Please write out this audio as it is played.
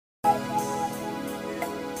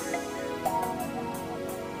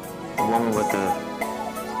woman with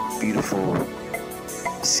a beautiful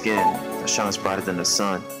skin that shines brighter than the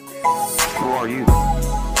sun. Who are you?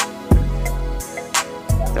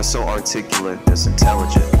 That's so articulate, that's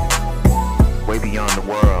intelligent, way beyond the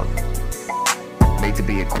world. Made to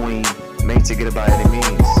be a queen, made to get it by any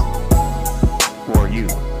means. Who are you?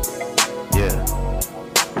 Yeah.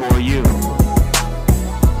 Who are you?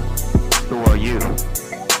 Who are you?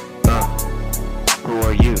 Who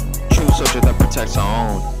are you? True soldier that protects our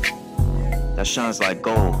own, that shines like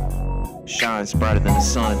gold, shines brighter than the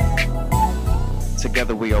sun.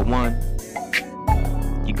 Together we are one.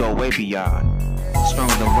 You go way beyond,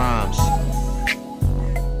 stronger than rhymes,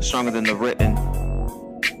 stronger than the written.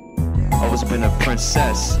 Always been a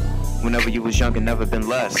princess, whenever you was young and never been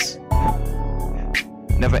less.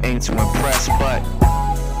 Never aimed to impress, but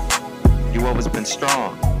you always been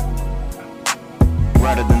strong,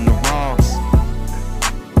 brighter than the wrongs.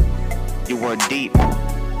 You were deep,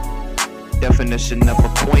 definition of a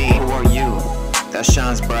queen. Who are you? That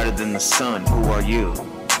shines brighter than the sun. Who are you?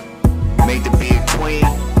 Made to be a queen.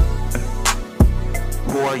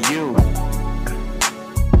 Who are you?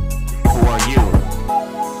 Who are you?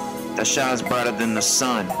 That shines brighter than the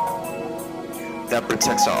sun, that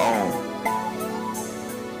protects our own.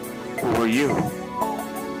 Who are you?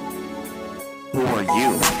 Who are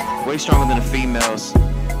you? Way stronger than the females,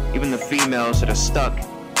 even the females that are stuck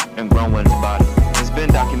and growing body. It's been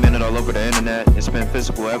documented all over the internet. It's been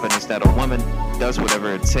physical evidence that a woman does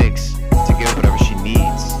whatever it takes to get whatever she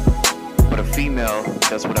needs, but a female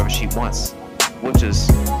does whatever she wants, which is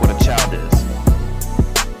what a child is.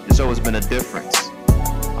 There's always been a difference.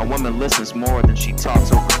 A woman listens more than she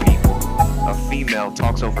talks over people. A female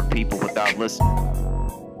talks over people without listening,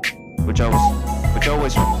 which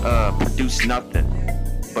always produce nothing,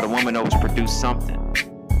 but a woman always produce something.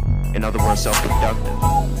 In other words, self-productive,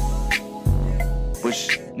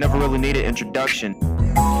 which never really needed introduction.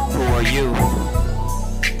 Who are you?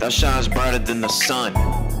 That shines brighter than the sun,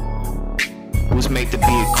 who's made to be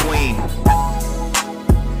a queen.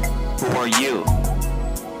 Who are you?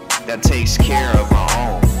 That takes care of our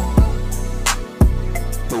own.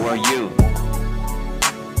 Who are you?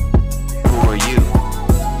 Who are you?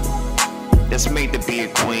 That's made to be a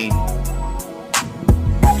queen.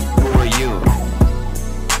 Who are you?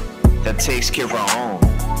 That takes care of our own.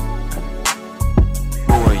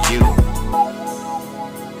 Who are you?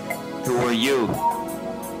 Who are you?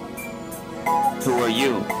 Who are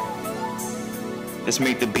you? That's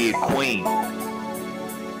made to be a queen.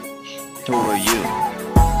 Who are you?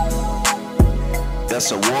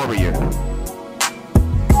 That's a warrior.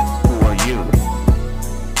 Who are you?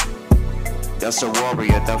 That's a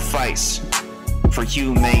warrior that fights for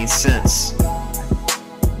humane sense.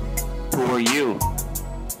 Who are you?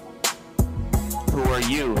 Who are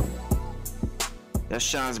you? That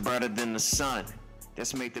shines brighter than the sun,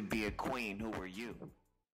 that's made to be a queen. Who are you?